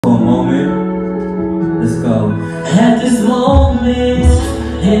For a moment, let's go. At this moment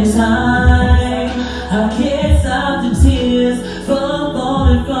in time, I can't stop the tears from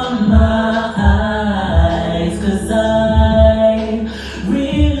falling from my eyes, 'cause I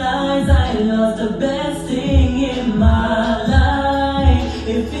realize I lost the best thing in my life.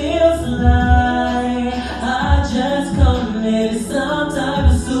 It feels like I just committed some type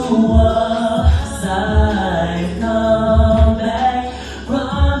of suicide. Come back,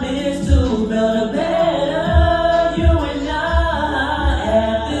 promise to build a better you and I.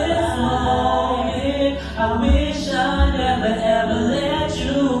 At this moment, I wish I never ever let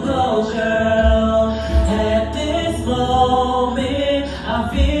you go, girl. At this moment, I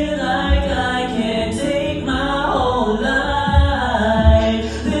feel like I can't take my whole life.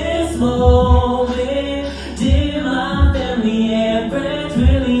 This moment, did my family and friends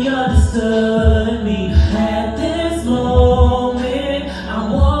really understood me? At this moment, I'm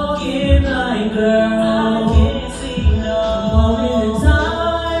walking blind, girl. I can't see no moment in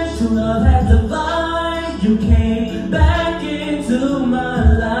time. True love has divine. You came back into my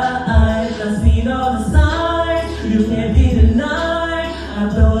life. I've seen all the signs. You can't be denied. I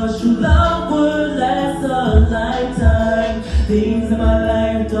thought true love would last a lifetime. Things in my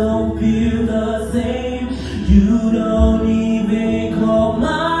life don't feel the same. You don't even call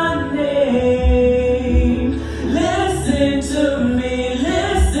my name. Listen to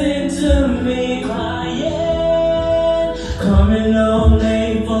me crying. Coming home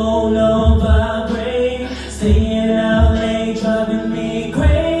late, phone no vibrate. Staying out late, driving me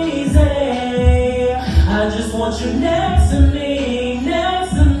crazy. I just want you next to me,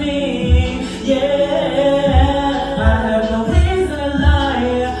 yeah. I have no reason to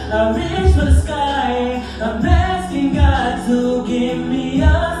lie. I reach for the sky. I'm asking God to give me a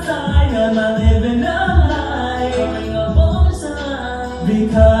sign. Am I living a lie? Coming up all the time,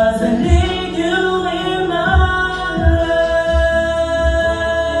 because I need you in my life.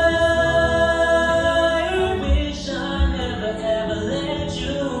 Wish I never ever let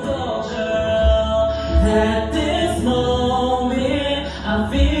you go, girl. At this moment, I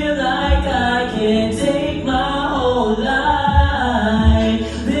feel like I can't take my whole life.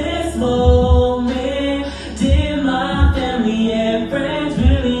 This moment, did my family and friends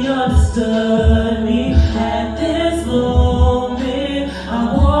really understood me? At this moment, I'm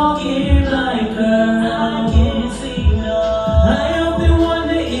walking blind, girl. I can't see no. I often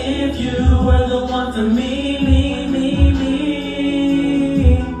wonder if you were the one for me.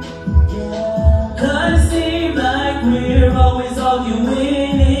 Cause it seems like we're always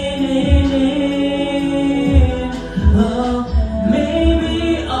arguing. Oh,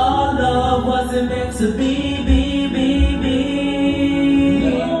 maybe our love wasn't meant to be.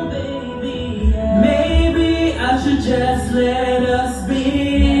 No, baby, yeah. Maybe I should just let us be.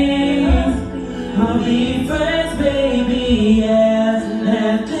 I'll be friends, baby, yeah.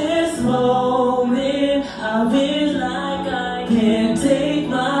 At this moment.